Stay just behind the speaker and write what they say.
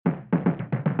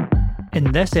In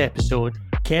this episode,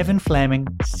 Kevin Fleming,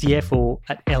 CFO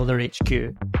at Elder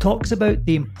HQ, talks about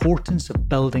the importance of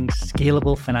building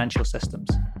scalable financial systems,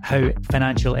 how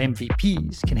financial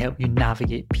MVPs can help you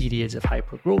navigate periods of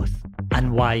hypergrowth,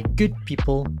 and why good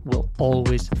people will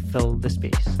always fill the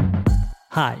space.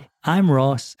 Hi, I'm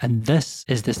Ross, and this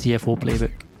is the CFO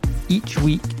Playbook. Each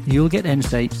week, you'll get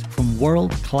insights from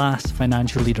world-class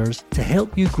financial leaders to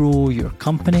help you grow your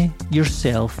company,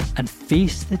 yourself, and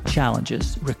face the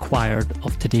challenges required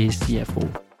of today's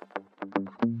CFO.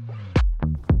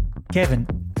 Kevin,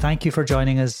 thank you for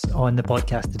joining us on the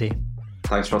podcast today.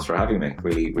 Thanks, Ross, for having me.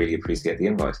 Really appreciate the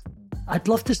invite. I'd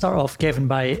love to start off, Kevin,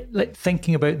 by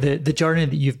thinking about the journey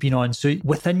that you've been on. So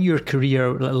within your career,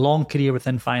 a long career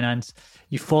within finance,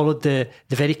 you followed the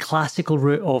very classical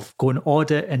route of going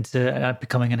audit into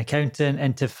becoming an accountant,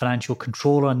 into financial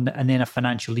controller, and then a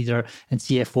financial leader and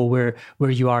CFO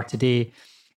where you are today.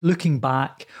 Looking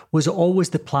back, was it always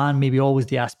the plan, maybe always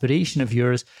the aspiration of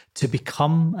yours to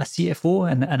become a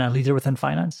CFO and a leader within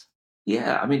finance?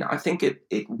 Yeah, I mean, I think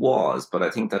it was, but I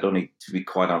think that only, to be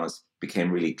quite honest,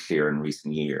 became really clear in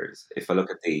recent years. If I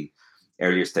look at the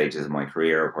earlier stages of my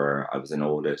career where I was in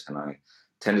audit and I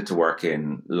tended to work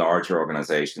in larger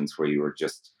organizations where you were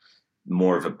just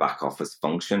more of a back office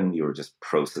function, you were just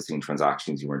processing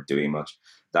transactions, you weren't doing much,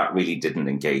 that really didn't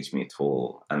engage me at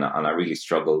all. And I really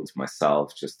struggled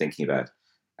myself just thinking about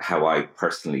how I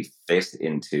personally fit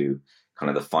into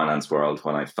kind of the finance world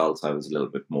when I felt I was a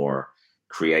little bit more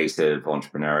creative,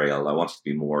 entrepreneurial. I wanted to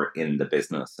be more in the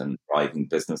business and driving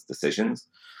business decisions.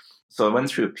 So I went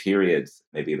through a period,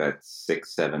 maybe about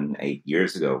 6, 7, 8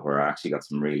 years ago, where I actually got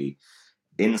some really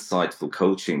insightful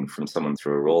coaching from someone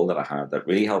through a role that I had that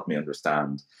really helped me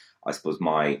understand, I suppose,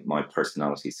 my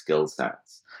personality skill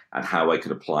sets and how I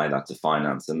could apply that to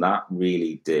finance. And that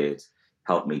really did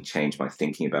help me change my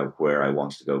thinking about where I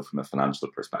wanted to go from a financial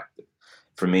perspective.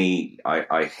 For me,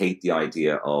 I hate the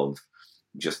idea of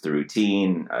just the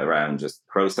routine around just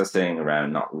processing,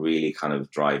 around not really kind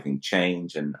of driving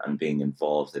change and being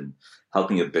involved in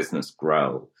helping a business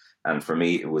grow. And for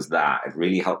me, it was that. It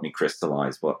really helped me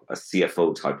crystallize what a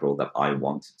CFO type role that I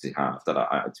wanted to have, that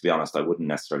I, to be honest, I wouldn't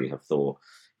necessarily have thought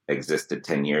existed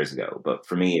 10 years ago. But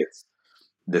for me, it's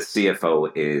the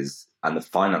CFO is, and the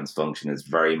finance function is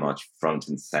very much front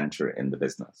and center in the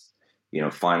business. You know,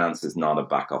 finance is not a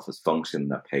back office function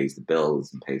that pays the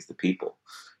bills and pays the people.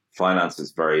 Finance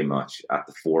is very much at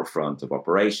the forefront of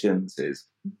operations, is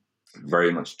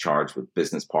very much charged with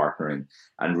business partnering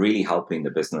and really helping the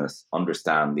business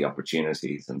understand the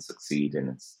opportunities and succeed in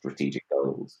its strategic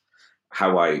goals.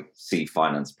 How I see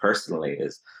finance personally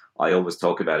is I always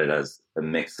talk about it as a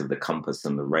mix of the compass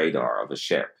and the radar of a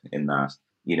ship, in that,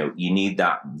 you know, you need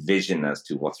that vision as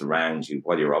to what's around you,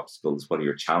 what are your obstacles, what are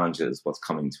your challenges, what's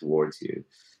coming towards you.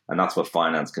 And that's what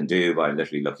finance can do by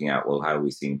literally looking at, well, how are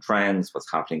we seeing trends,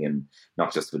 what's happening in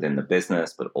not just within the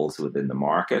business, but also within the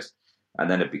market. And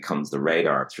then it becomes the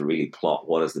radar to really plot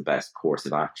what is the best course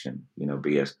of action, you know,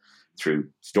 be it through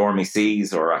stormy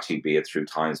seas or actually be it through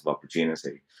times of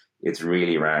opportunity. It's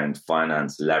really around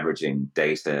finance leveraging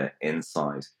data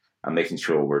insight and making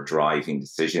sure we're driving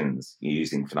decisions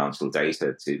using financial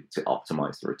data to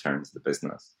optimize the returns of the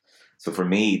business. So for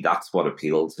me, that's what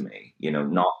appealed to me, you know,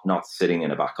 not sitting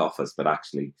in a back office, but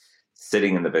actually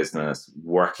sitting in the business,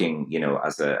 working, you know,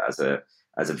 as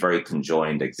a very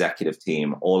conjoined executive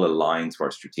team, all aligned to our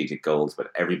strategic goals,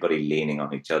 but everybody leaning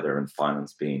on each other, and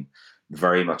finance being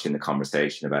very much in the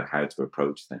conversation about how to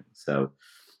approach things. So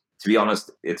to be honest,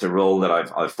 it's a role that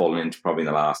I've fallen into probably in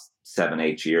the last 7,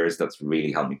 8 years that's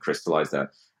really helped me crystallize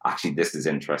that actually this is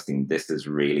interesting. This is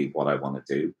really what I want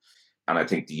to do. And I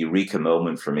think the eureka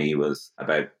moment for me was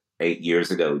about 8 years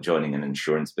ago, joining an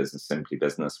insurance business, Simply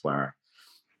Business, where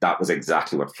that was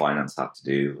exactly what finance had to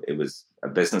do. It was a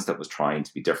business that was trying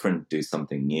to be different, do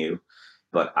something new,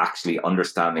 but actually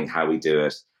understanding how we do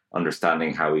it,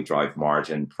 understanding how we drive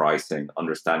margin, pricing,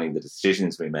 understanding the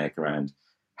decisions we make around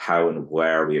how and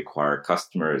where we acquire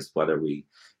customers, whether we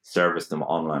service them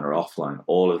online or offline.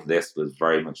 All of this was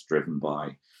very much driven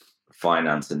by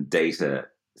finance and data,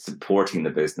 supporting the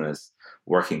business,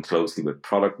 working closely with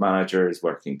product managers,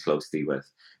 working closely with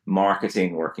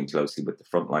marketing, working closely with the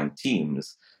frontline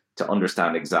teams to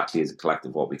understand exactly as a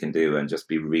collective what we can do and just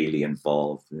be really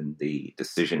involved in the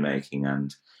decision making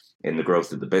and in the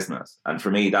growth of the business. And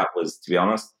for me, that was, to be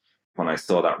honest, when I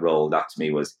saw that role, that to me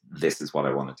was, this is what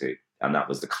I want to do. And that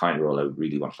was the kind of role I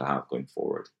really wanted to have going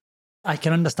forward. I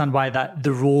can understand why that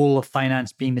the role of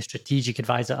finance being the strategic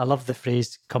advisor. I love the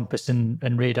phrase compass and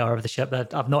radar of the ship.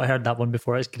 I've not heard that one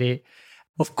before. It's great.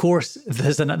 Of course,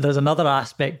 there's another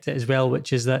aspect as well,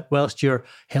 which is that whilst you're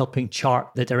helping chart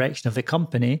the direction of the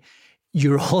company,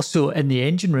 you're also in the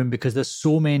engine room because there's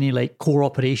so many like core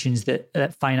operations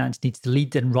that finance needs to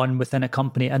lead and run within a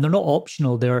company, and they're not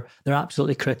optional. They're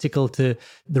absolutely critical to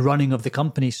the running of the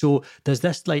company. So there's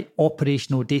this like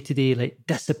operational day-to-day like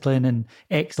discipline and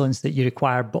excellence that you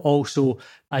require, but also,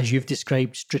 as you've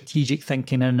described, strategic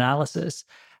thinking and analysis.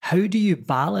 How do you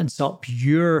balance up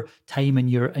your time and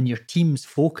your team's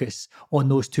focus on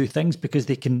those two things? Because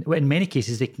they can, in many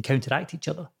cases, they can counteract each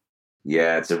other.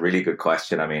 Yeah, it's a really good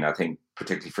question. I mean, I think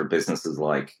particularly for businesses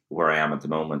like where I am at the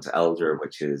moment, Elder,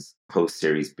 which is post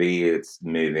Series B, it's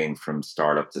moving from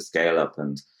startup to scale up.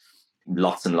 And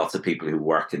lots of people who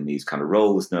work in these kind of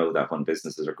roles know that when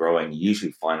businesses are growing,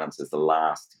 usually finance is the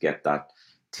last to get that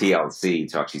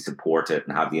TLC to actually support it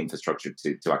and have the infrastructure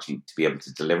to be able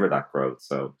to deliver that growth.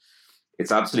 So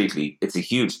it's a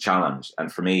huge challenge.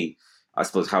 And for me, I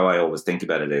suppose how I always think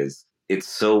about it is it's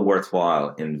so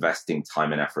worthwhile investing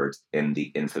time and effort in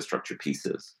the infrastructure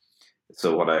pieces.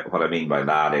 So what I mean by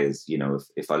that is,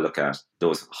 if I look at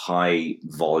those high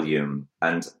volume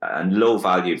and low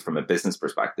value from a business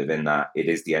perspective, in that it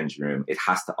is the engine room, it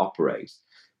has to operate,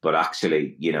 but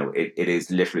actually, it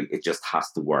is literally, it just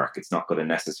has to work. It's not going to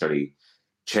necessarily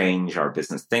change our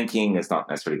business thinking. It's not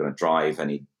necessarily going to drive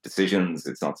any decisions.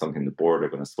 It's not something the board are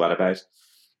going to sweat about,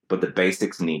 but the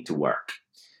basics need to work.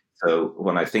 So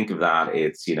when I think of that,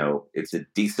 it's a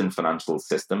decent financial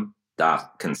system that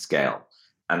can scale.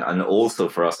 And also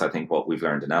for us, I think what we've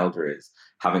learned in Elder is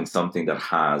having something that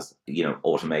has,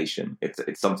 automation.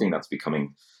 It's something that's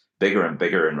becoming bigger and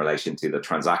bigger in relation to the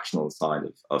transactional side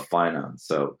of finance.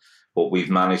 So what we've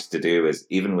managed to do is,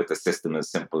 even with a system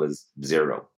as simple as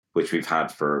Xero, which we've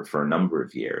had for a number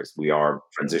of years, we are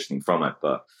transitioning from it,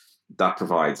 but that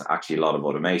provides actually a lot of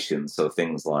automation. So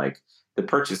things like the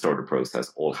purchase order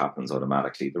process all happens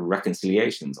automatically. The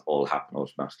reconciliations all happen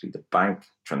automatically. The bank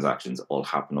transactions all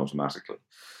happen automatically.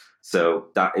 So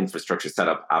that infrastructure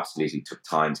setup absolutely took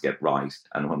time to get right.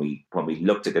 And when we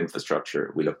looked at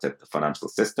infrastructure, we looked at the financial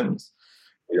systems.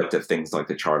 We looked at things like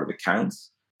the chart of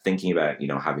accounts, thinking about,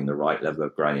 having the right level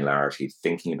of granularity,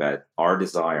 thinking about our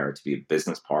desire to be a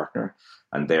business partner,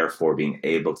 and therefore being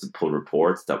able to pull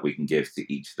reports that we can give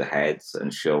to each of the heads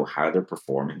and show how they're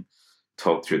performing,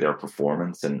 talk through their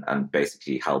performance, and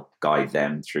basically help guide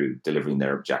them through delivering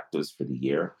their objectives for the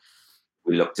year.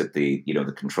 We looked at the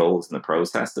controls and the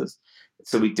processes.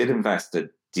 So we did invest a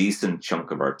decent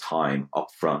chunk of our time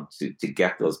upfront to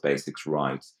get those basics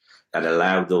right and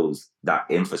allow that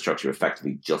infrastructure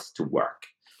effectively just to work.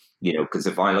 Because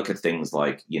if I look at things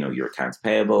like, your accounts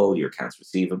payable, your accounts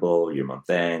receivable, your month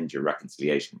end, your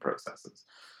reconciliation processes,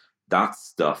 that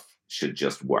stuff should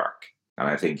just work. And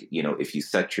I think, if you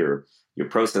set your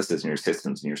processes and your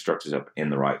systems and your structures up in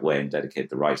the right way and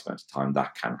dedicate the right amount of time,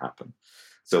 that can happen.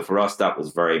 So for us, that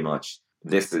was very much,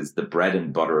 this is the bread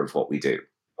and butter of what we do.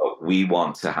 But we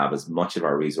want to have as much of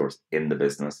our resource in the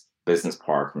business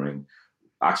partnering,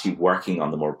 actually working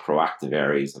on the more proactive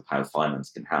areas of how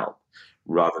finance can help,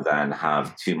 rather than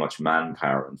have too much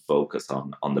manpower and focus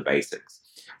on the basics.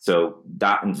 So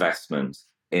that investment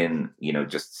in,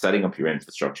 just setting up your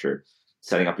infrastructure,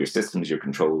 setting up your systems, your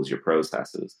controls, your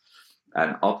processes,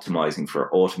 and optimizing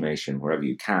for automation wherever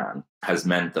you can, has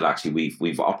meant that actually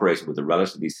we've operated with a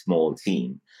relatively small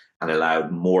team and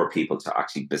allowed more people to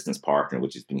actually business partner,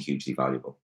 which has been hugely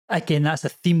valuable. Again, that's a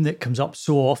theme that comes up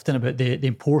so often about the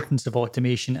importance of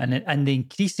automation and the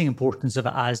increasing importance of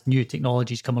it as new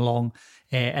technologies come along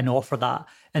and offer that.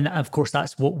 And of course,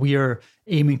 that's what we're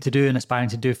aiming to do and aspiring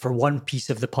to do for one piece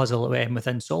of the puzzle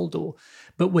within Soldo.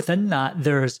 But within that,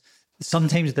 there's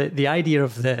sometimes the idea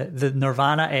of the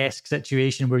Nirvana-esque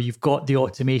situation where you've got the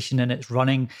automation and it's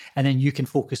running, and then you can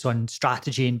focus on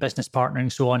strategy and business partnering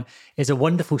and so on, is a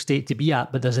wonderful state to be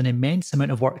at, but there's an immense amount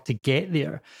of work to get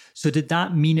there. So did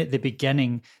that mean at the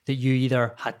beginning that you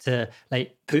either had to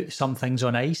like put some things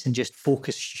on ice and just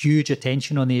focus huge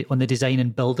attention on the design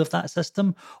and build of that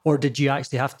system? Or did you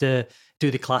actually have to do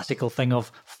the classical thing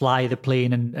of fly the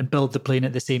plane and build the plane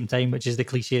at the same time, which is the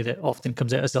cliche that often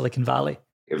comes out of Silicon Valley?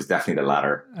 It was definitely the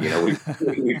latter.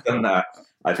 We've done that.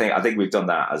 I think we've done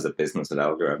that as a business at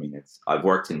Elder. I mean, I've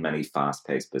worked in many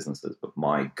fast-paced businesses, but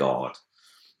my God,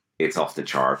 it's off the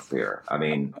charts here. I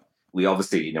mean, we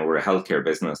obviously, we're a healthcare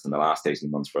business, and the last 18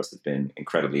 months for us has been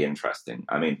incredibly interesting.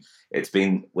 I mean, it's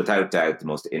been without doubt the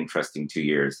most interesting 2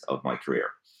 years of my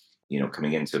career.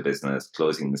 Coming into a business,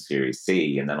 closing the Series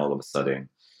C, and then all of a sudden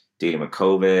dealing with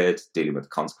COVID, dealing with the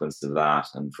consequences of that.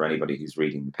 And for anybody who's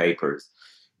reading the papers,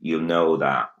 you'll know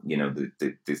that,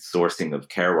 the sourcing of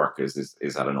care workers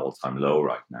is at an all-time low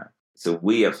right now. So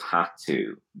we have had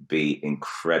to be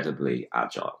incredibly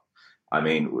agile I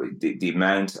mean, the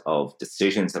amount of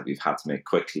decisions that we've had to make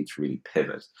quickly to really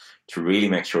pivot, to really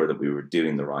make sure that we were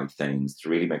doing the right things, to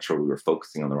really make sure we were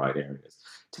focusing on the right areas,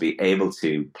 to be able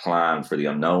to plan for the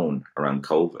unknown around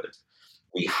COVID,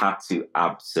 we had to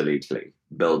absolutely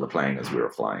build the plane as we were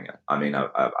flying it. I mean,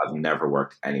 I've never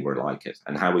worked anywhere like it.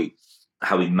 And how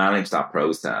we manage that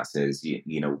process is,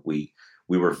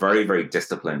 we were very, very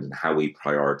disciplined in how we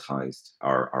prioritized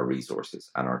our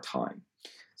resources and our time.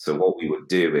 So what we would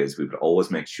do is we would always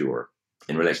make sure,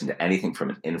 in relation to anything from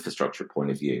an infrastructure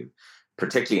point of view,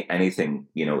 particularly anything,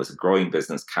 as a growing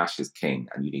business, cash is king,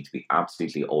 and you need to be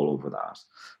absolutely all over that.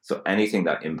 So anything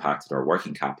that impacted our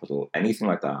working capital, anything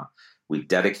like that, we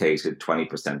dedicated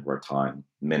 20% of our time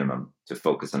minimum to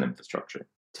focus on infrastructure,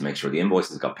 to make sure the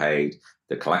invoices got paid,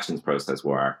 the collections process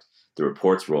worked, the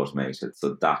reports were automated,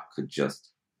 so that could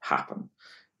just happen.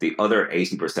 The other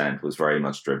 80% was very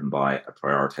much driven by a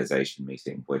prioritization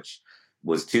meeting, which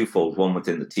was twofold. One,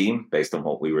 within the team, based on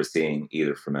what we were seeing,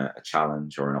 either from a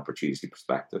challenge or an opportunity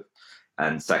perspective.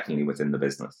 And secondly, within the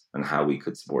business and how we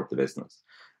could support the business.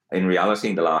 In reality,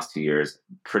 in the last 2 years,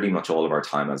 pretty much all of our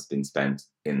time has been spent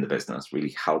in the business,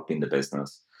 really helping the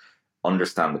business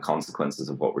understand the consequences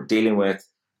of what we're dealing with,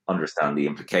 understand the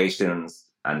implications,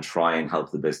 and try and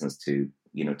help the business to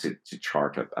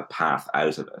chart a path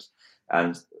out of it.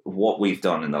 And what we've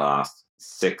done in the last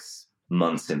 6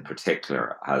 months in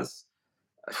particular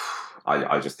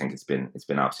I just think it's been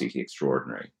absolutely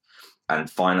extraordinary. And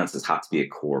finance has had to be a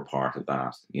core part of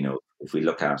that. If we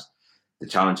look at the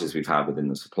challenges we've had within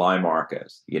the supply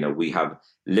market, we have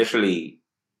literally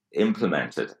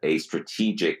implemented a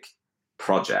strategic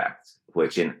project,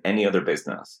 which in any other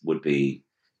business would be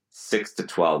 6 to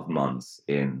 12 months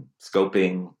in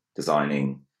scoping,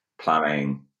 designing,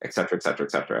 planning, et cetera, et cetera,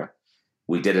 et cetera.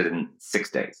 We did it in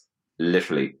 6 days,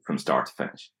 literally from start to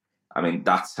finish. I mean,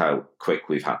 that's how quick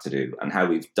we've had to do. And how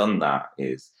we've done that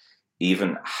is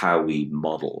even how we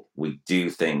model. We do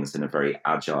things in a very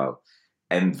agile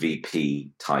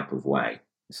MVP type of way.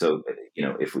 So,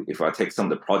 if I take some of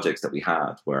the projects that we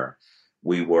had where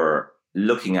we were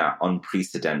looking at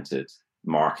unprecedented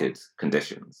market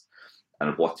conditions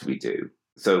and what do we do?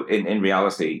 So in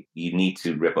reality, you need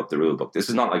to rip up the rule book. This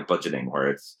is not like budgeting where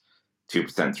it's 2%,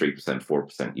 3%,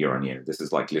 4% year on year. This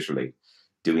is like literally,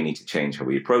 do we need to change how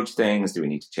we approach things? Do we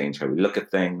need to change how we look at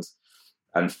things?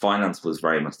 And finance was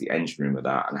very much the engine room of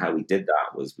that. And how we did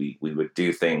that was we would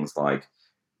do things like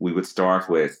we would start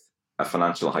with a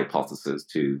financial hypothesis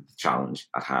to the challenge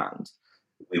at hand.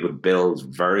 We would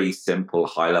build very simple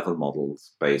high-level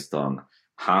models based on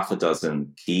half a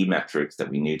dozen key metrics that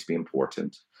we knew to be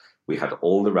important. We had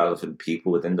all the relevant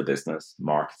people within the business,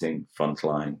 marketing,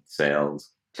 frontline,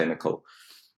 sales, clinical,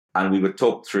 and we would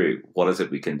talk through what is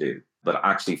it we can do. But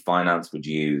actually finance would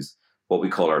use what we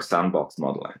call our sandbox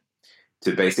modeling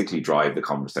to basically drive the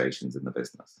conversations in the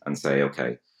business and say,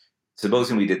 okay,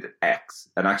 supposing we did X,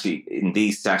 and actually in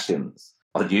these sessions,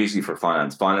 unusually for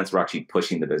finance were actually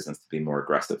pushing the business to be more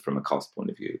aggressive from a cost point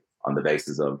of view on the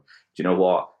basis of, do you know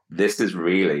what, this is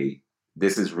really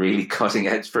cutting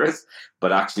edge for us.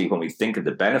 But actually, when we think of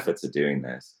the benefits of doing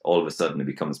this, all of a sudden it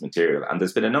becomes material. And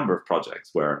there's been a number of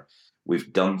projects where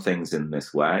we've done things in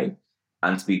this way.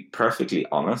 And to be perfectly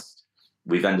honest,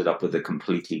 we've ended up with a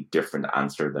completely different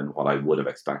answer than what I would have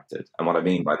expected. And what I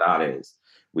mean by that is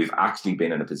we've actually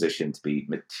been in a position to be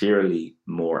materially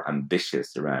more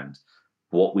ambitious around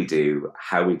what we do,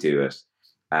 how we do it,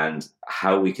 and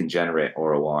how we can generate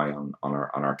ROI on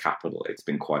our capital. It's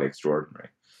been quite extraordinary.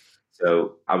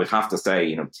 So I would have to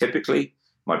say, typically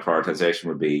my prioritization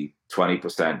would be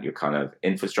 20% your kind of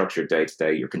infrastructure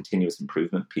day-to-day, your continuous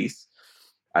improvement piece,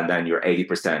 and then your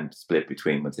 80% split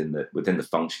between within the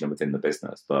function and within the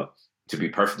business. But to be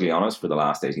perfectly honest, for the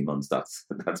last 18 months, that's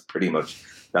pretty much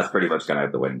gone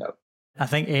out the window. I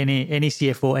think any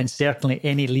CFO and certainly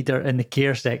any leader in the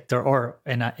care sector or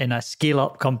in a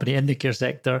scale-up company in the care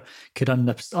sector could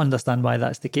understand why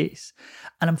that's the case.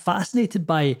 And I'm fascinated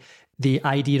by the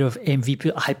idea of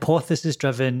MVP,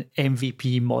 hypothesis-driven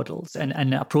MVP models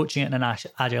and approaching it in an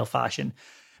agile fashion.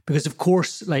 Because of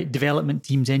course, like development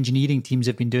teams, engineering teams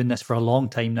have been doing this for a long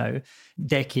time now,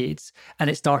 decades, and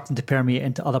it's starting to permeate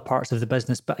into other parts of the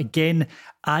business. But again,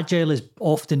 agile is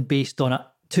often based on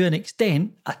to an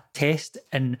extent, a test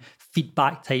and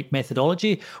feedback type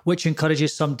methodology, which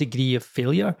encourages some degree of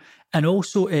failure. And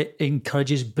also it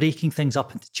encourages breaking things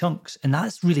up into chunks. And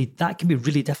that can be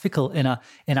really difficult in a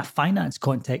finance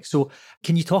context. So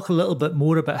can you talk a little bit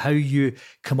more about how you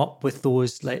come up with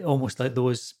those, like almost like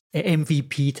those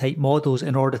MVP type models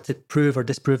in order to prove or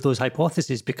disprove those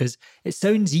hypotheses? Because it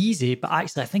sounds easy, but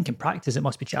actually I think in practice it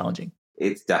must be challenging.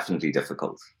 It's definitely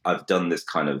difficult. I've done this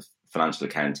kind of financial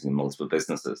accounting in multiple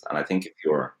businesses. And I think if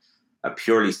you're a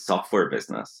purely software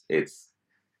business,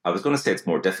 I was going to say it's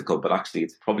more difficult, but actually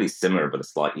it's probably similar, but a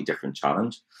slightly different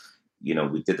challenge.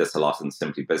 We did this a lot in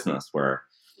Simply Business, where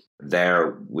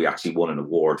there we actually won an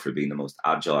award for being the most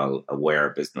agile,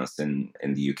 aware business in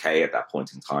the UK at that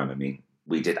point in time. I mean,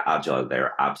 we did agile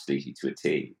there absolutely to a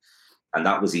T. And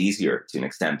that was easier to an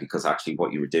extent because actually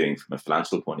what you were doing from a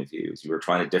financial point of view is you were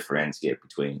trying to differentiate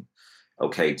between,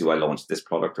 okay, do I launch this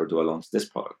product or do I launch this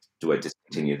product? Do I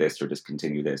discontinue this or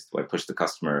discontinue this? Do I push the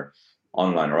customer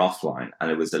online or offline?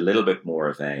 And it was a little bit more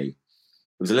of a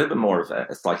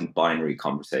slightly binary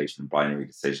conversation, binary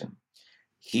decision.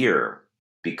 Here,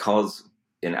 because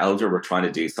in Elder, we're trying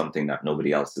to do something that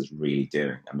nobody else is really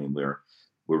doing. I mean, we're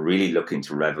really looking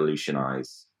to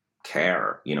revolutionize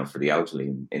care, for the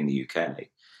elderly in the UK.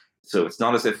 So it's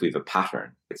not as if we have a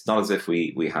pattern. It's not as if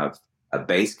we have a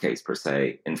base case per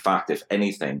se. In fact, if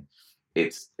anything,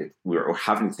 we're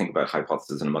having to think about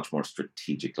hypotheses on a much more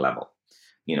strategic level.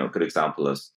 A good example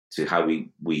as to how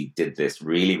we did this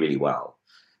really, really well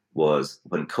was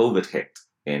when COVID hit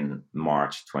in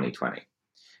March 2020.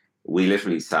 We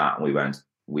literally sat and we went,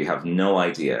 we have no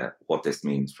idea what this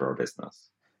means for our business.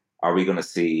 Are we going to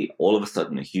see all of a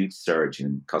sudden a huge surge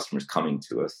in customers coming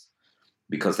to us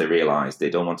because they realize they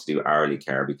don't want to do hourly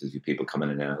care because you have people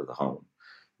coming in and out of the home?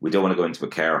 We don't want to go into a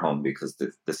care home because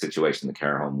the situation in the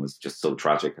care home was just so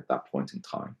tragic at that point in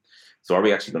time. So are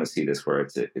we actually going to see this where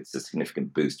it's a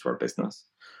significant boost to our business?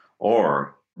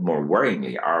 Or more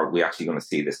worryingly, are we actually going to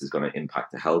see this is going to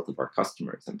impact the health of our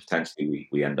customers and potentially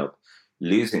we end up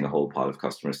losing a whole pile of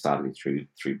customers, sadly,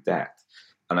 through death?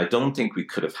 And I don't think we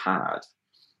could have had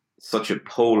such a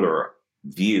polar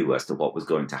view as to what was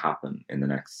going to happen in the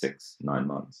next 6-9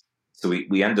 months. So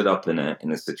we ended up in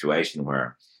a situation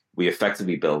where we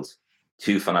effectively built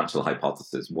two financial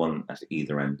hypotheses, one at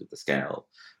either end of the scale.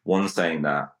 One saying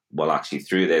that, well, actually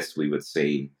through this, we would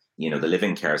see, the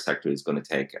living care sector is going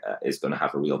to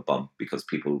have a real bump because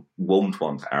people won't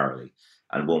want hourly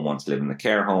and won't want to live in the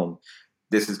care home.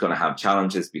 This is going to have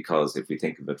challenges because if we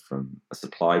think of it from a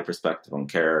supply perspective on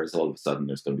care, all of a sudden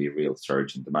there's going to be a real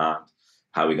surge in demand.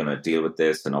 How are we going to deal with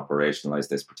this and operationalize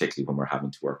this, particularly when we're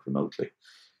having to work remotely?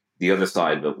 The other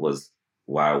side of it was,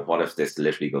 wow, what if this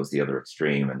literally goes the other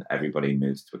extreme and everybody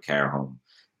moves to a care home?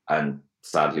 And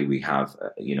sadly, we have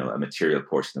a material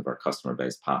portion of our customer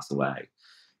base pass away.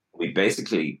 We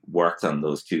basically worked on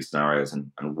those two scenarios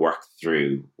and worked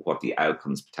through what the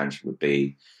outcomes potentially would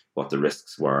be, what the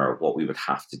risks were, what we would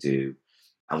have to do,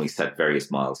 and we set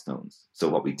various milestones. So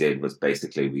what we did was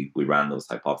basically we ran those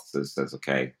hypotheses, says,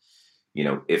 okay,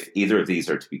 if either of these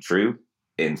are to be true,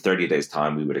 in 30 days'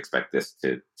 time, we would expect this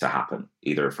to happen.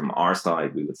 Either from our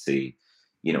side, we would see,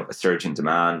 a surge in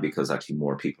demand because actually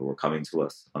more people were coming to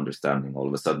us, understanding all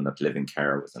of a sudden that living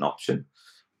care was an option,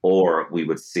 or we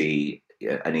would see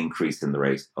an increase in the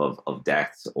rate of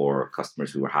deaths or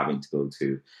customers who were having to go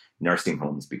to nursing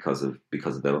homes because of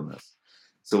illness.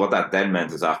 So what that then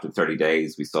meant is after 30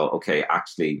 days, we saw, okay,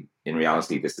 actually, in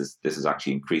reality, this is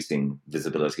actually increasing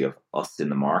visibility of us in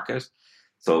the market.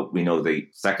 So we know the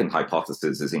second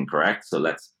hypothesis is incorrect. So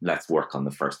let's work on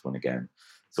the first one again.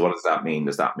 So what does that mean?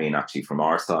 Does that mean actually from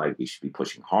our side, we should be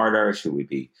pushing harder? Should we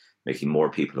be making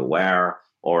more people aware?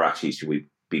 Or actually, should we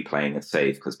be playing it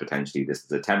safe because potentially this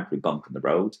is a temporary bump in the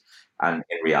road and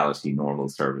in reality normal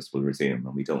service will resume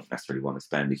and we don't necessarily want to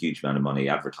spend a huge amount of money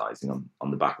advertising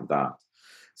on the back of that.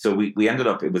 So we ended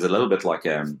up, it was a little bit like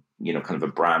kind of a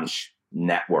branch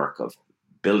network of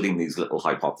building these little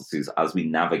hypotheses as we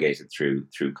navigated through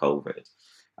COVID.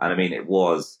 And I mean it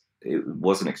was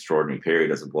an extraordinary period,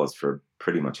 as it was for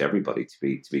pretty much everybody, to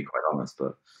be quite honest.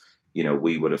 But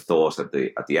we would have thought at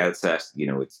the outset,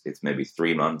 it's maybe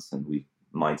 3 months and we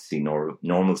might see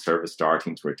normal service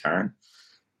starting to return,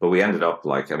 but we ended up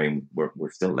we're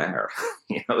still there.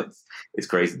 It's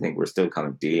crazy to think we're still kind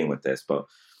of dealing with this, but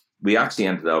we actually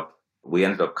ended up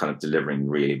kind of delivering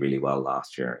really, really well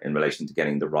last year in relation to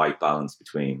getting the right balance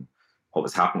between what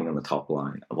was happening on the top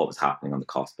line and what was happening on the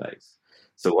cost base.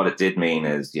 So what it did mean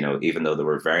is, even though there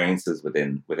were variances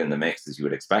within the mix as you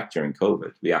would expect during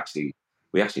COVID, we actually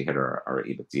hit our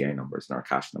EBITDA numbers and our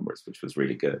cash numbers, which was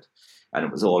really good. And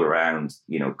it was all around,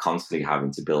 constantly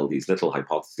having to build these little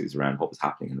hypotheses around what was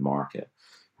happening in the market.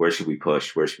 Where should we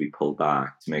push? Where should we pull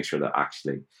back to make sure that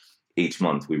actually each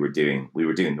month we were doing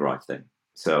the right thing?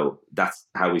 So that's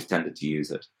how we've tended to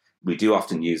use it. We do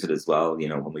often use it as well,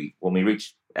 when we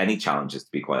reach any challenges,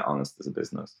 to be quite honest, as a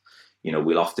business,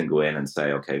 we'll often go in and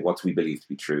say, okay, what do we believe to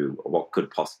be true, or what could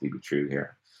possibly be true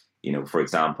here? For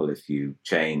example, if you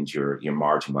change your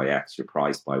margin by X, your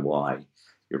price by Y,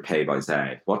 your pay by Z?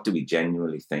 What do we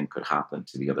genuinely think could happen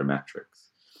to the other metrics?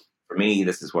 For me,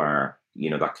 this is where,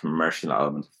 that commercial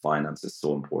element of finance is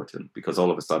so important, because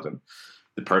all of a sudden,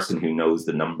 the person who knows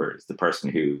the numbers, the person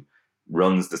who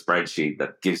runs the spreadsheet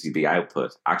that gives you the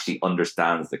output, actually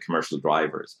understands the commercial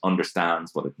drivers,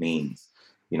 understands what it means,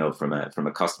 from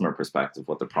a customer perspective,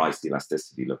 what the price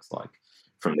elasticity looks like.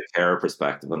 From the carer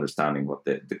perspective, understanding what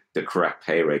the correct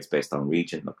pay rates based on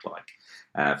region look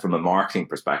like. From a marketing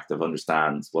perspective,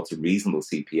 understands what's a reasonable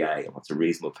CPA and what's a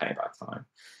reasonable payback time.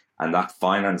 And that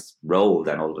finance role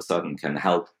then all of a sudden can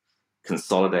help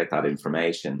consolidate that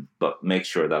information, but make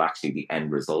sure that actually the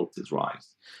end result is right.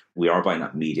 We are buying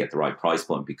that media at the right price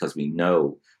point because we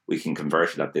know we can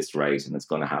convert it at this rate and it's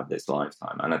going to have this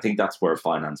lifetime. And I think that's where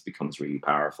finance becomes really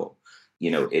powerful.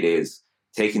 It is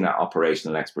taking that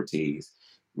operational expertise,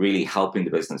 really helping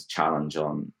the business challenge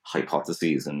on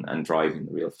hypotheses and driving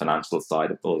the real financial side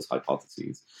of those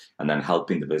hypotheses, and then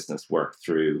helping the business work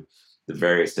through the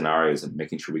various scenarios and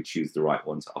making sure we choose the right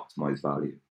one to optimize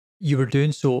value. You were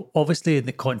doing so obviously in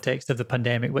the context of the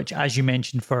pandemic, which, as you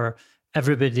mentioned, for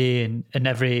everybody and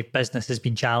every business has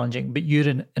been challenging, but you're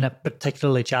in a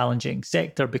particularly challenging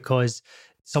sector because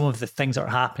some of the things that are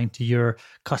happening to your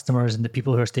customers and the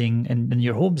people who are staying in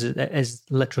your homes is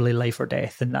literally life or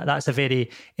death. And that's a very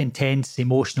intense,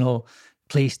 emotional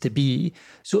place to be.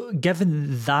 So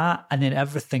given that and then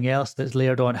everything else that's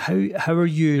layered on, how are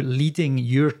you leading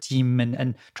your team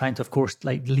and trying to, of course,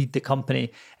 like lead the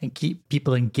company and keep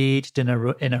people engaged in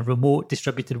a remote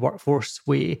distributed workforce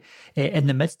way in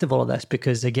the midst of all of this?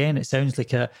 Because again, it sounds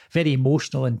like a very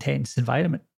emotional, intense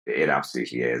environment. It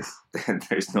absolutely is.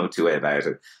 There's no two way about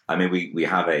it. I mean, we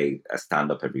have a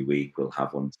stand-up every week. We'll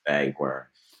have one today where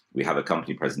we have a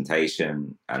company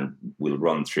presentation and we'll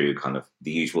run through kind of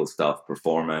the usual stuff,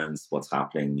 performance, what's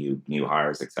happening, new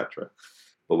hires, etc.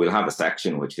 But we'll have a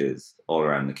section which is all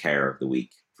around the care of the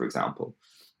week, for example.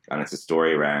 And it's a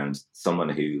story around someone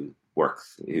who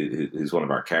works, who's one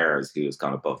of our carers who has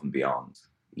gone above and beyond,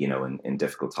 in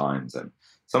difficult times. And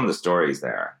some of the stories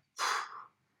there,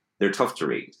 they're tough to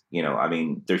read. I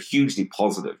mean, they're hugely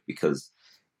positive because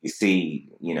you see,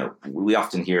 we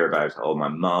often hear about, oh, my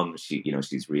mum,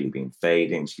 she's really been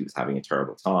fading. She was having a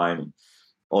terrible time. And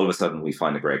all of a sudden we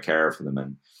find a great care for them.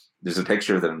 And there's a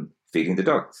picture of them feeding the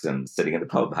ducks and sitting in the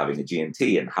pub, having a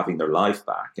G&T and having their life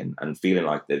back and feeling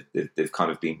like they've kind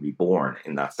of been reborn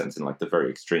in that sense, in like the very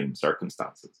extreme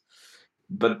circumstances.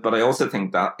 But I also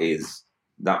think that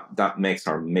makes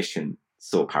our mission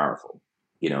so powerful.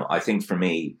 I think for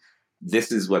me,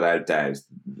 this is without doubt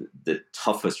the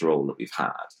toughest role that we've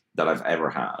had, that I've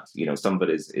ever had. Some of it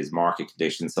is market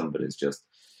conditions, some of it is just,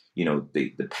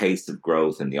 the pace of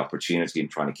growth and the opportunity and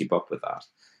trying to keep up with that.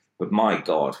 But my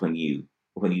God, when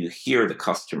you hear the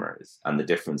customers and the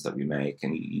difference that we make,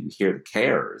 and you hear the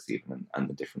carers even and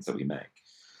the difference that we make,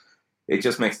 it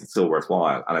just makes it so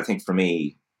worthwhile. And I think for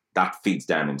me, that feeds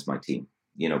down into my team.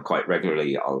 Quite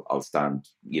regularly, I'll stand,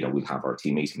 we'll have our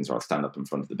team meetings or I'll stand up in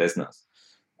front of the business.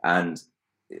 And,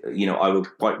 I will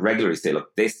quite regularly say,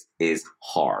 look, this is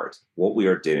hard. What we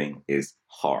are doing is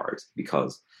hard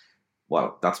because,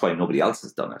 well, that's why nobody else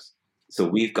has done it. So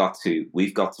we've got to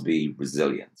be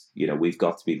resilient. We've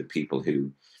got to be the people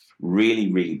who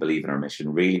really, really believe in our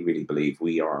mission, really, really believe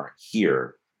we are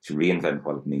here to reinvent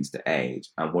what it means to age.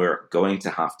 And we're going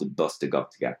to have to bust a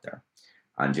gut to get there.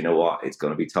 And you know what? It's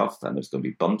going to be tough and there's going to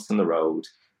be bumps in the road,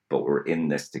 but we're in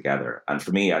this together. And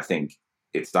for me, I think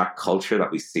it's that culture that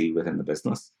we see within the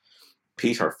business.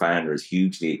 Pete, our founder, is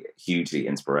hugely, hugely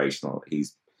inspirational.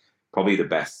 He's probably the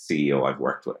best CEO I've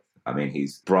worked with. I mean,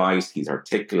 he's bright, he's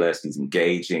articulate, he's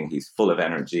engaging, he's full of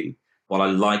energy. What I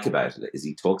like about it is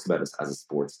he talks about us as a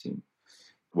sports team.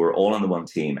 We're all on the one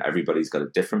team. Everybody's got a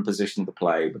different position to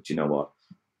play, but you know what?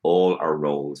 All our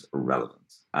roles are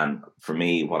relevant. And for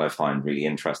me, what I find really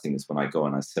interesting is when I go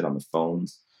and I sit on the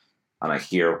phones and I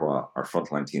hear what our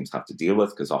frontline teams have to deal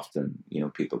with, because often,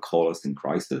 people call us in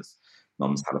crisis.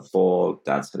 Mum's had a fall,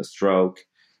 dad's had a stroke,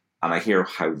 and I hear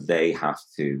how they have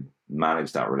to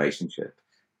manage that relationship.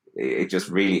 It just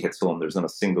really hits home. There's not a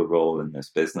single role in this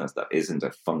business that isn't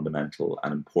a fundamental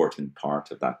and important part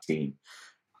of that team.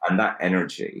 And that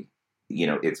energy,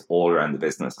 it's all around the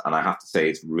business. And I have to say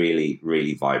it's really,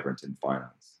 really vibrant in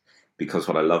finance. Because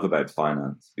what I love about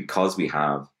finance, because we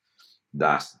have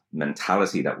that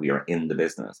mentality that we are in the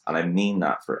business. And I mean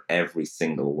that for every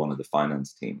single one of the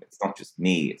finance team. It's not just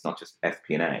me. It's not just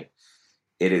FP&A.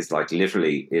 It is like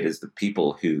literally, it is the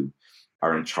people who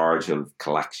are in charge of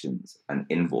collections and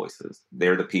invoices.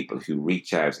 They're the people who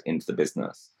reach out into the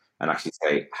business and actually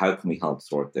say, how can we help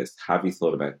sort this? Have you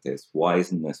thought about this? Why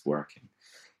isn't this working?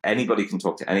 anybody can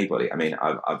talk to anybody. I mean,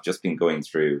 I've just been going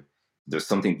through, there's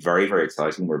something very, very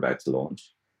exciting we're about to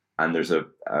launch. And there's a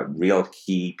real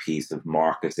key piece of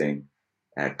marketing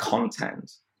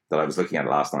content that I was looking at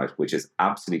last night, which is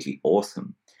absolutely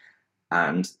awesome.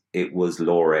 And it was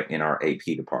Laura in our AP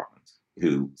department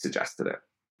who suggested it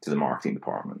to the marketing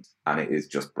department. And it is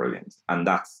just brilliant. And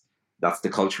that's the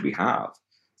culture we have.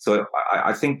 So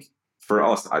I think for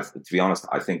us, to be honest,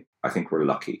 I think we're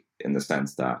lucky in the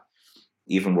sense that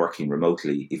even working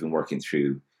remotely, even working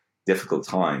through difficult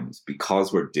times,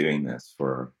 because we're doing this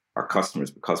for our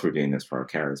customers, because we're doing this for our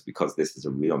carers, because this is a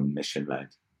real mission-led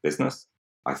business,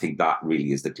 I think that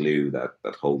really is the glue that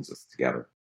holds us together.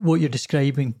 What you're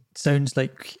describing sounds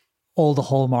like all the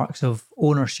hallmarks of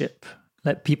ownership,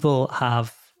 that people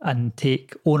have and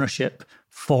take ownership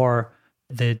for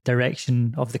the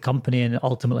direction of the company and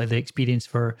ultimately the experience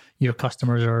for your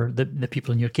customers or the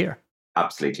people in your care.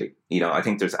 Absolutely. I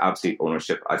think there's absolute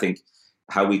ownership. I think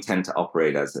how we tend to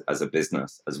operate as a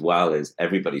business as well is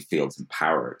everybody feels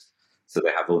empowered. So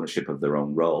they have ownership of their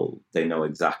own role. They know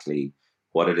exactly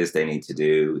what it is they need to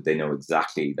do. They know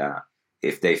exactly that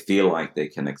if they feel like they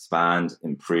can expand,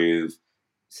 improve,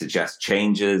 suggest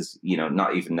changes,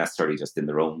 not even necessarily just in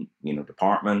their own,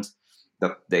 department,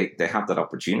 that they have that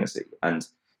opportunity. And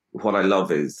what I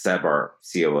love is Seb, our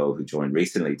COO, who joined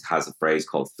recently, has a phrase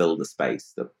called fill the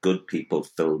space, that good people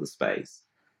fill the space.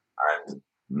 And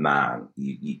man,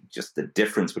 you just the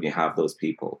difference when you have those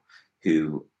people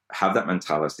who have that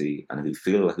mentality and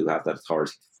who have that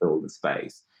authority to fill the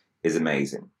space is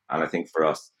amazing. And I think for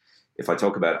us, if I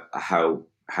talk about how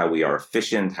we are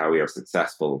efficient, how we are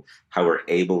successful, how we're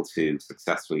able to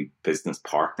successfully business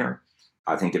partner,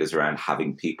 I think it is around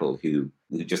having people who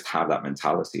just have that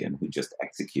mentality and who just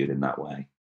execute in that way.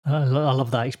 I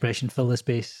love that expression, fill the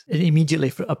space.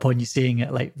 Immediately upon you saying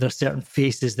it, like there's certain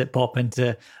faces that pop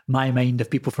into my mind of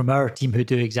people from our team who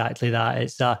do exactly that.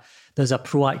 There's a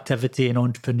proactivity and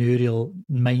entrepreneurial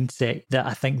mindset that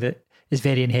I think that is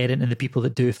very inherent in the people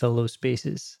that do fill those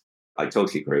spaces. I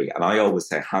totally agree. And I always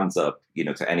say hands up,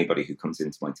 to anybody who comes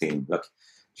into my team. Look,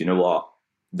 do you know what?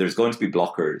 There's going to be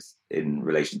blockers in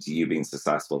relation to you being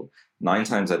successful. 9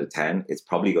 times out of 10, it's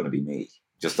probably going to be me,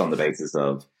 just on the basis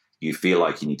of you feel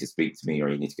like you need to speak to me or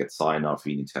you need to get sign off or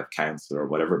you need to have counsel or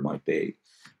whatever it might be.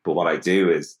 But what I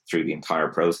do is through the entire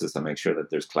process, I make sure that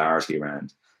there's clarity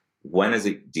around when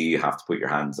do you have to put your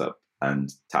hands up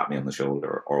and tap me on the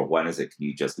shoulder, or when can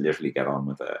you just literally get on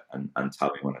with it and tell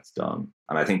me when it's done?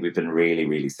 And I think we've been really,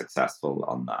 really successful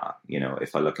on that.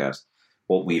 If I look at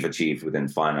what we've achieved within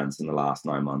finance in the last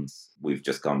 9 months, we've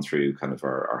just gone through kind of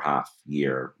our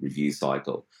half-year review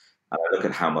cycle. And I look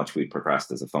at how much we've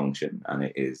progressed as a function, and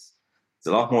it's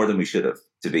a lot more than we should have,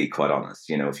 to be quite honest.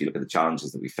 If you look at the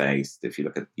challenges that we faced, if you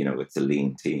look at, it's a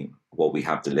lean team, what we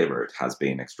have delivered has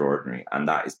been extraordinary. And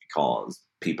that is because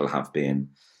people have been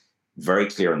very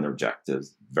clear on their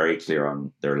objectives, very clear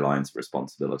on their lines of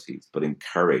responsibilities, but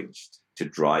encouraged to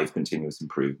drive continuous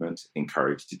improvement,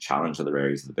 encouraged to challenge other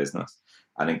areas of the business,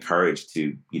 and encouraged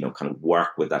to, kind of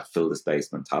work with that fill the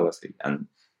space mentality. And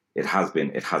it has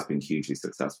been hugely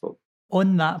successful.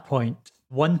 On that point,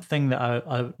 one thing that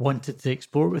I wanted to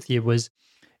explore with you was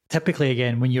typically,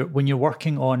 again, when you're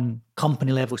working on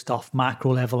company level stuff,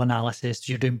 macro level analysis,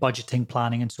 you're doing budgeting,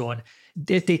 planning, and so on.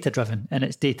 It's data driven and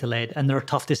it's data led, and there are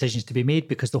tough decisions to be made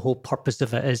because the whole purpose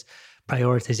of it is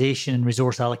prioritization and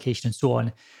resource allocation and so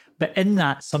on. But in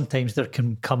that, sometimes there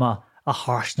can come a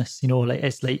harshness.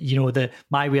 It's like the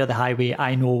my way or the highway.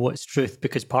 I know what's truth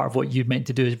because part of what you're meant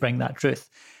to do is bring that truth.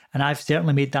 And I've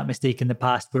certainly made that mistake in the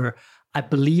past where I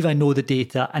believe I know the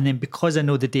data, and then because I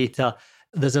know the data,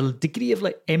 there's a degree of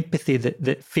empathy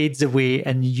that fades away,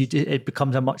 and it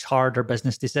becomes a much harder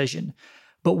business decision.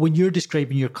 But when you're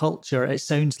describing your culture, it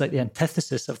sounds like the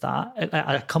antithesis of that,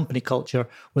 a company culture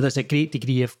where there's a great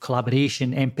degree of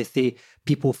collaboration, empathy,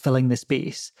 people filling the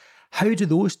space. How do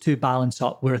those two balance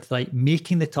up with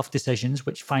making the tough decisions,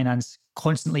 which finance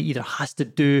constantly either has to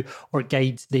do or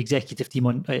guide the executive team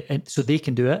on so they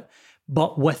can do it,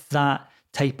 but with that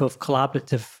type of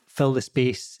collaborative, fill the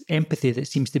space empathy that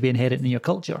seems to be inherent in your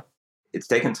culture? It's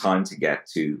taken time to get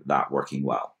to that working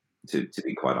well, to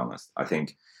be quite honest. I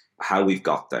think how we've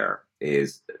got there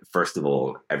is, first of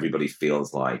all, everybody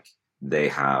feels like they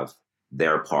have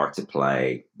their part to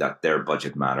play, that their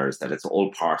budget matters, that it's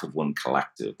all part of one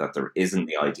collective, that there isn't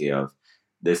the idea of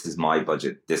this is my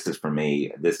budget, this is for me,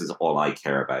 this is all I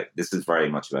care about. This is very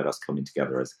much about us coming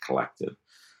together as a collective.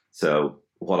 So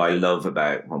what I love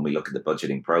about when we look at the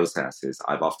budgeting process is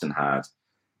I've often had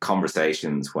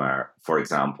conversations where, for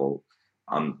example,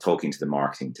 I'm talking to the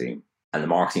marketing team And the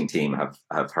marketing team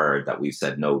have heard that we've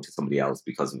said no to somebody else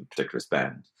because of a particular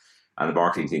spend. And the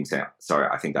marketing team say, sorry,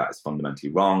 I think that is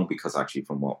fundamentally wrong, because actually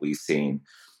from what we've seen,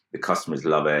 the customers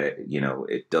love it.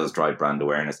 It does drive brand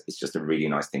awareness. It's just a really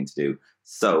nice thing to do.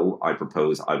 So I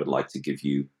propose I would like to give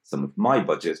you some of my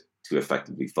budget to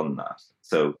effectively fund that.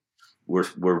 So we're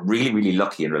really, really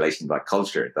lucky in relation to that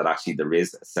culture, that actually there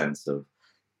is a sense of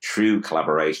true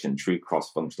collaboration, true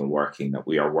cross-functional working, that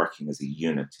we are working as a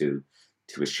unit to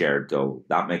a shared goal.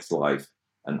 That makes life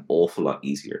an awful lot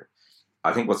easier.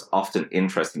 I think what's often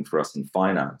interesting for us in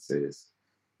finance is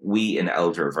we in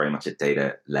Elder are very much a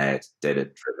data-led,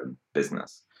 data-driven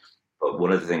business. But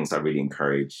one of the things I really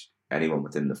encourage anyone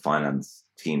within the finance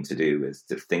team to do is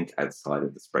to think outside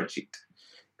of the spreadsheet.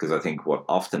 Because I think what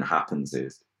often happens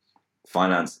is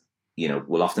finance,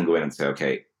 will often go in and say,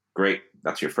 okay, great,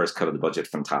 that's your first cut of the budget,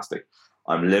 fantastic.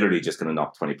 I'm literally just going to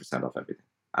knock 20% off everything,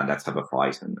 and let's have a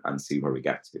fight and see where we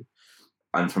get to.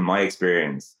 And from my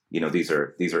experience, these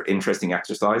are interesting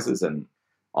exercises, and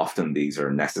often these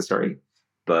are necessary,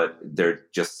 but they're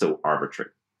just so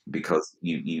arbitrary, because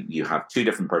you have two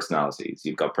different personalities.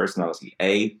 You've got personality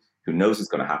A, who knows what's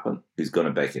going to happen, who's going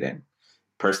to bake it in.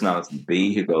 Personality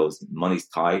B, who goes, money's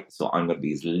tight, so I'm going to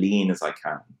be as lean as I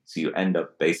can. So you end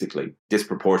up basically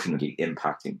disproportionately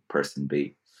impacting person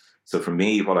B. So for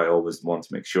me, what I always want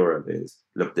to make sure of is,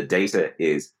 look, the data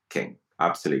is king.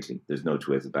 Absolutely. There's no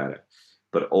two ways about it.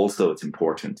 But also it's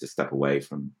important to step away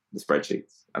from the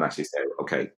spreadsheets and actually say,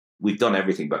 okay, we've done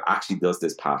everything, but actually does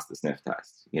this pass the sniff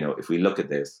test? If we look at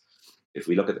this, if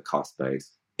we look at the cost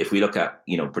base, if we look at,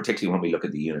 particularly when we look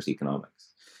at the unit economics,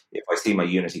 if I see my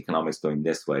unit economics going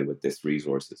this way with this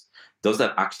resources, does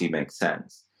that actually make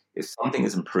sense? If something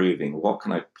is improving, what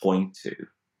can I point to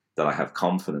that I have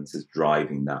confidence is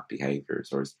driving that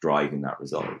behaviors or is driving that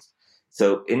result?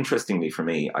 So interestingly for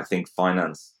me, I think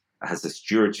finance has a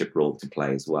stewardship role to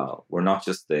play as well. We're not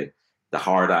just the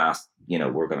hard ass,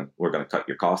 we're gonna cut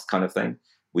your costs kind of thing.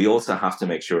 We also have to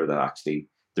make sure that actually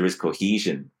there is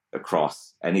cohesion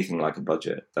across anything like a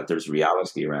budget, that there's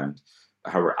reality around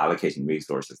how we're allocating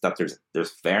resources, that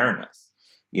there's fairness.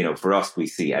 For us, we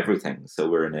see everything, so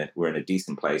we're in a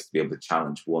decent place to be able to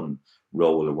challenge one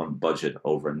role or one budget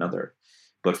over another.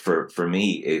 But for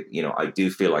me, I do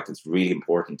feel like it's really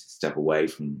important to step away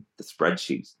from the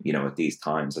spreadsheet, at these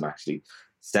times, and actually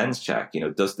sense check.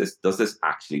 Does this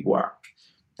actually work?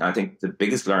 And I think the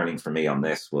biggest learning for me on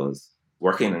this was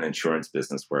working in an insurance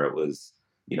business where it was,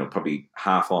 probably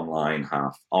half online,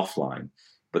 half offline,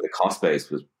 but the cost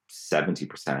base was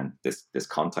 70% this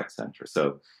contact center.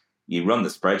 So you run the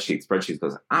spreadsheet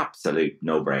goes, absolute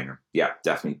no-brainer. Yeah,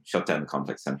 definitely shut down the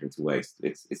contact center. It's a waste.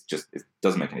 It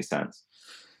doesn't make any sense.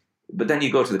 But then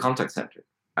you go to the contact center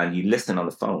and you listen on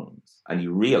the phones and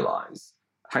you realize,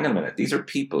 hang on a minute, these are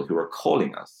people who are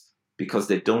calling us because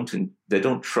they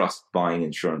don't trust buying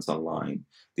insurance online.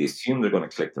 They assume they're going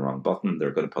to click the wrong button.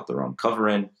 They're going to put the wrong cover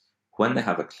in. When they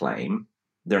have a claim,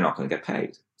 they're not going to get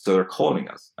paid. So they're calling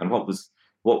us. And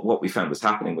what we found was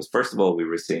happening was, first of all, we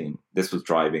were seeing this was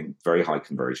driving very high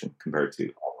conversion compared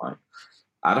to online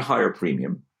at a higher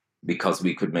premium, because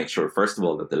we could make sure, first of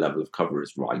all, that the level of cover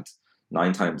is right.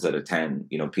 9 times out of 10,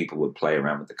 people would play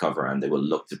around with the cover and they will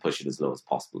look to push it as low as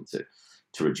possible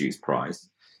to reduce price.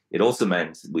 It also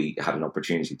meant we had an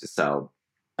opportunity to sell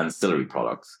ancillary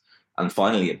products. And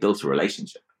finally, it built a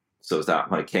relationship. So that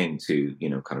when it came to,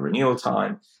 kind of renewal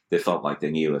time, they felt like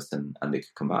they knew us and they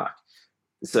could come back.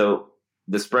 So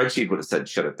the spreadsheet would have said,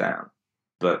 shut it down.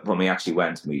 But when we actually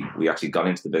went and we actually got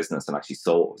into the business and actually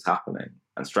saw what was happening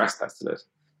and stress tested it,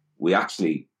 we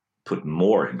actually put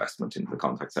more investment into the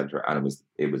contact center, and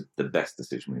it was the best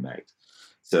decision we made.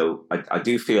 So I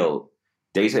do feel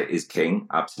data is king,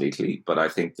 absolutely, but I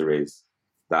think there is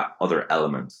that other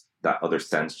element, that other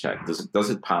sense check. Does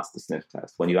it pass the sniff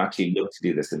test? When you actually look to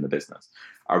do this in the business,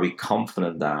 are we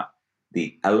confident that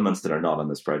the elements that are not on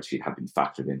the spreadsheet have been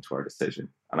factored into our decision?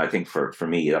 And I think for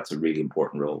me, that's a really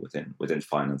important role within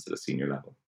finance at a senior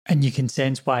level. And you can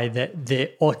sense why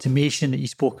the automation that you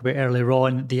spoke about earlier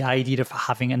on, the idea of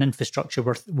having an infrastructure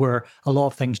where a lot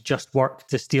of things just work,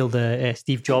 to steal the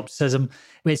Steve Jobs-ism,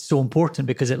 is so important,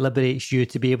 because it liberates you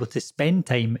to be able to spend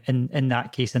time in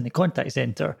that case in the contact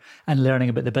center and learning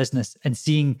about the business and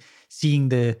seeing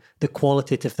the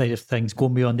qualitative side of things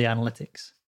going beyond the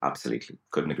analytics. Absolutely.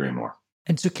 Couldn't agree more.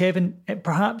 And so, Kevin,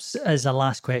 perhaps as a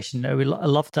last question, I would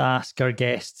love to ask our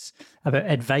guests about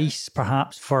advice,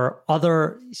 perhaps for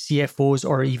other CFOs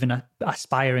or even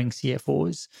aspiring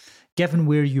CFOs, given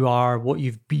where you are, what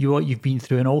you've been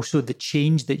through, and also the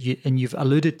change that you've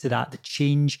alluded to that, the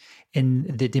change in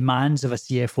the demands of a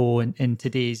CFO in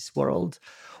today's world.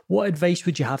 What advice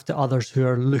would you have to others who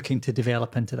are looking to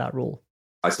develop into that role?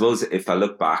 I suppose if I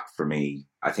look back for me,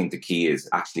 I think the key is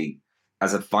actually,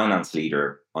 as a finance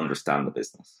leader, understand the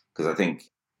business. Because I think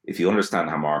if you understand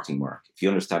how marketing works, if you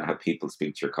understand how people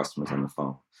speak to your customers on the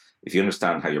phone, if you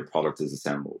understand how your product is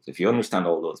assembled, if you understand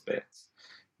all those bits,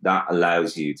 that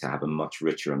allows you to have a much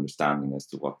richer understanding as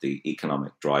to what the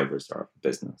economic drivers are of the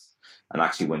business. And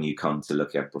actually, when you come to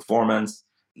look at performance,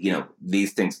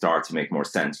 these things start to make more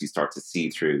sense. You start to see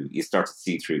through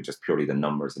just purely the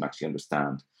numbers and actually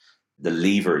understand the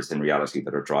levers in reality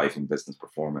that are driving business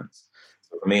performance.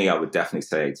 So for me, I would definitely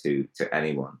say to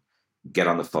anyone, get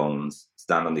on the phones,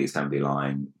 stand on the assembly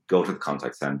line, go to the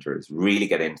contact centers, really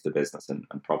get into the business and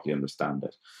properly understand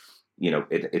it.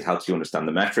 It helps you understand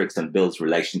the metrics and builds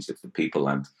relationships with people.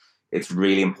 And it's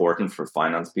really important for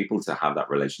finance people to have that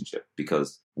relationship,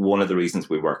 because one of the reasons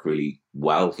we work really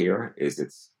well here is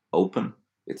it's open,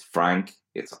 it's frank,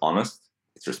 it's honest,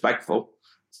 it's respectful.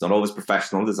 It's not always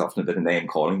professional. There's often a bit of name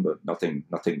calling, but nothing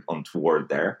untoward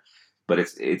there. But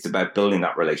it's about building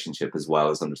that relationship as well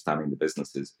as understanding the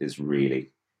business is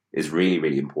really,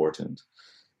 really important.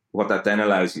 What that then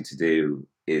allows you to do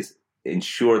is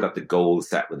ensure that the goals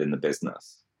set within the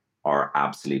business are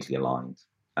absolutely aligned.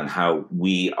 And how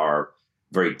we are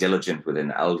very diligent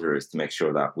within Elder is to make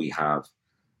sure that we have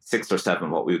 6 or 7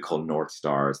 what we would call North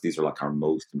Stars. These are like our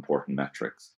most important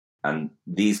metrics. And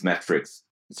these metrics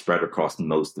spread across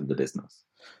most of the business.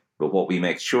 But what we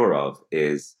make sure of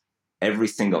is every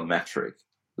single metric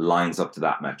lines up to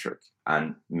that metric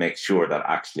and make sure that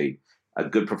actually a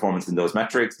good performance in those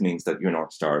metrics means that your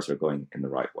North Stars are going in the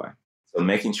right way. So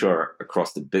making sure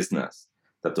across the business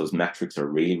that those metrics are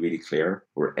really, really clear,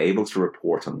 we're able to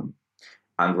report on them.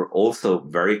 And we're also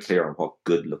very clear on what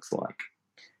good looks like.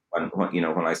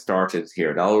 When I started here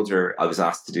at Elder, I was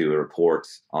asked to do a report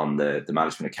on the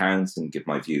management accounts and give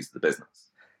my views of the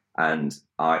business. And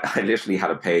I literally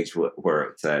had a page where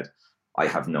it said, I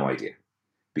have no idea,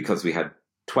 because we had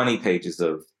 20 pages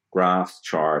of graphs,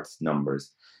 charts,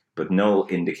 numbers, but no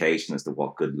indication as to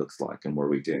what good looks like and were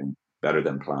we doing better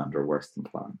than planned or worse than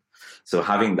planned. So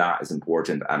having that is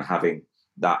important, and having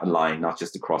that aligned not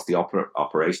just across the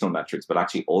operational metrics, but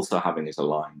actually also having it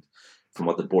aligned from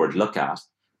what the board look at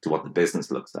to what the business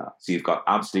looks at. So you've got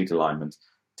absolute alignment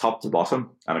top to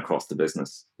bottom and across the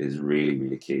business is really,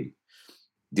 really key.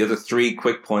 The other 3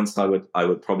 quick points I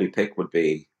would probably pick would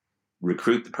be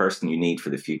recruit the person you need for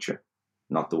the future,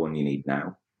 not the one you need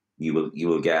now. You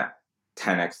will get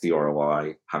 10x the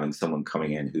ROI having someone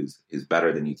coming in who's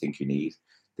better than you think you need.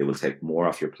 They will take more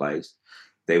off your plate.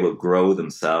 They will grow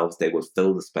themselves. They will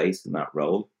fill the space in that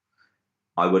role.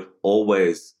 I would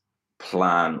always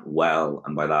plan well.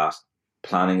 And by that,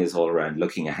 planning is all around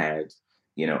looking ahead,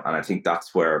 and I think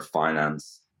that's where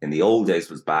finance in the old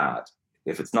days was bad.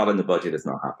 If it's not in the budget, it's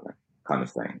not happening kind of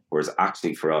thing. Whereas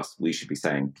actually for us, we should be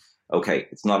saying, okay,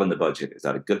 it's not in the budget. Is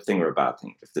that a good thing or a bad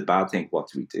thing? If it's a bad thing, what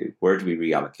do we do? Where do we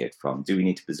reallocate from? Do we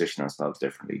need to position ourselves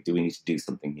differently? Do we need to do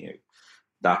something new?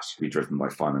 That should be driven by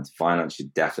finance. Finance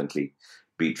should definitely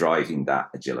be driving that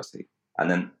agility. And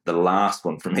then the last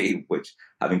one for me, which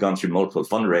having gone through multiple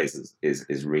fundraisers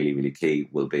is really, really key,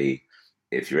 will be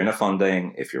if you're in a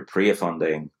funding, if you're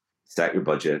pre-funding, set your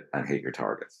budget and hit your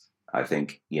targets. I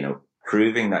think,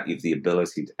 proving that you have the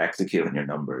ability to execute on your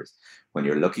numbers when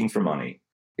you're looking for money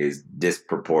is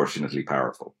disproportionately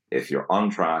powerful. If you're on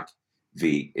track,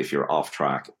 if you're off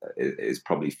track, is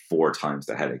probably 4 times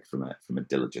the headache from a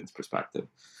diligence perspective.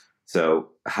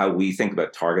 So how we think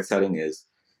about target setting is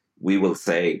we will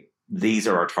say, these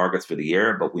are our targets for the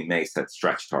year, but we may set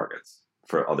stretch targets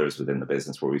for others within the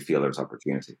business where we feel there's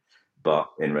opportunity.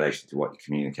 But in relation to what you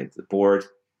communicate to the board,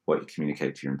 what you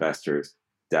communicate to your investors,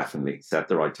 definitely set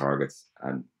the right targets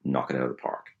and knock it out of the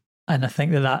park. And I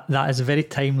think that is a very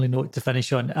timely note to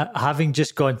finish on. Having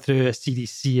just gone through a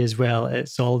CDC as well,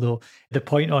 it's all though the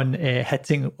point on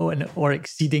hitting or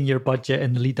exceeding your budget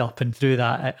in the lead up and through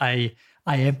that, I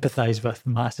empathise with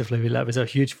massively. That was a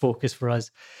huge focus for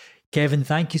us. Kevin,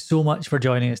 thank you so much for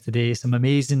joining us today. Some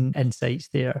amazing insights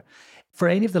there. For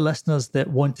any of the listeners that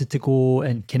wanted to go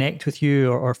and connect with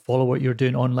you or follow what you're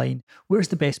doing online, where's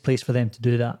the best place for them to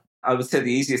do that? I would say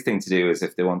the easiest thing to do is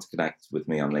if they want to connect with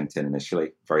me on LinkedIn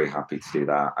initially, very happy to do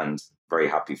that, and very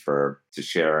happy to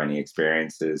share any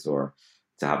experiences or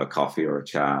to have a coffee or a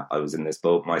chat. I was in this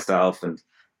boat myself, and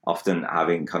often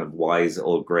having kind of wise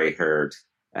old grey-haired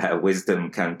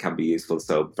wisdom can be useful.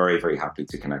 So very, very happy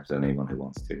to connect with anyone who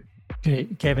wants to.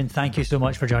 Great. Kevin, thank you so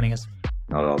much for joining us.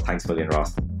 Not at all. Thanks a million,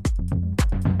 Ross.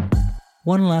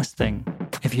 One last thing.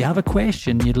 If you have a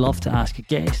question you'd love to ask a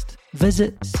guest,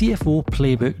 visit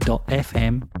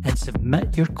cfoplaybook.fm and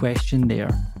submit your question there.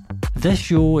 This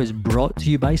show is brought to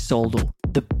you by Soldo,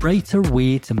 the brighter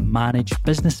way to manage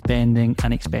business spending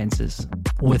and expenses.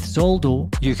 With Soldo,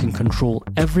 you can control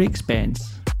every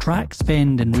expense, track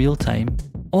spend in real time,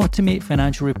 automate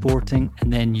financial reporting,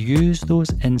 and then use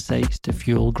those insights to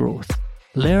fuel growth.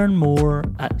 Learn more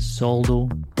at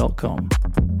soldo.com.